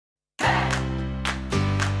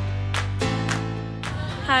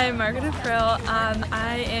Hi, I'm Margaret April.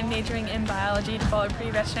 I am majoring in biology to follow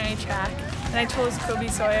pre-veterinary track, and I chose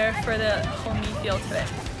Colby-Sawyer for the whole me field today.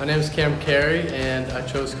 My name is Cam Carey, and I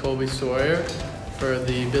chose Colby-Sawyer for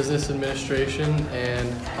the business administration, and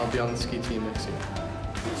I'll be on the ski team next year.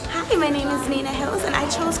 Hi, my name is Nina Hills, and I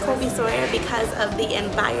chose Colby-Sawyer because of the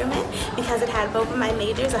environment, because it had both of my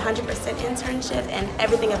majors, 100% internship, and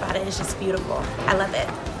everything about it is just beautiful. I love it.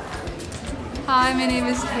 Hi, my name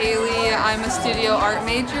is Haley. I'm a studio art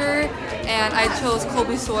major, and I chose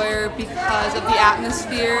Colby-Sawyer because of the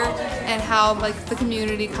atmosphere and how the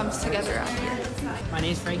community comes together out here. My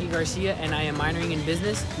name is Frankie Garcia, and I am minoring in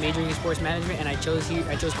business, majoring in sports management, and I chose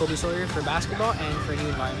Colby-Sawyer for basketball and for a new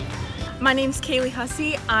environment. My name's Kaylee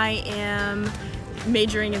Hussey. I am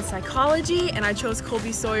majoring in psychology, and I chose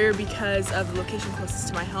Colby-Sawyer because of the location closest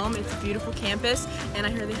to my home. It's a beautiful campus, and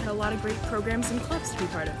I hear they had a lot of great programs and clubs to be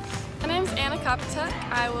part of. My name is Anna Kopituk.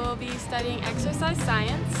 I will be studying exercise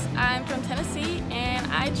science. I'm from Tennessee,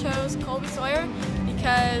 and I chose Colby-Sawyer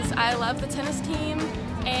because I love the tennis team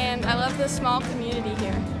and I love the small community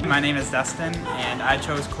here. My name is Dustin, and I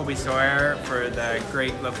chose Colby-Sawyer for the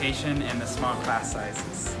great location and the small class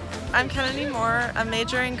sizes. I'm Kennedy Moore. I'm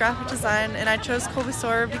majoring in graphic design, and I chose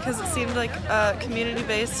Colby-Sawyer because it seemed like a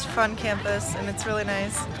community-based, fun campus, and it's really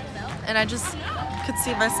nice. And I just could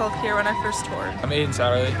see myself here when I first toured. I'm Aiden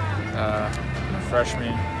Satterley. I'm a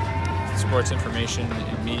freshman, sports information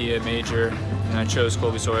and media major, and I chose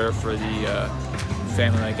Colby-Sawyer for the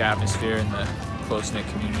family-like atmosphere and the close-knit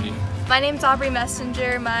community. My name's Aubrey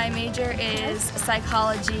Messenger. My major is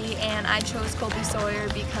psychology, and I chose Colby-Sawyer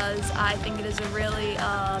because I think it is a really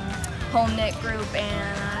home-knit group,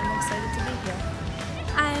 and I'm excited to be here.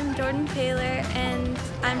 I'm Jordan Paler, and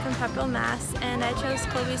I'm from Pepperell, Mass, and I chose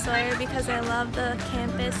Colby-Sawyer because I love the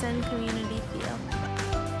campus and community.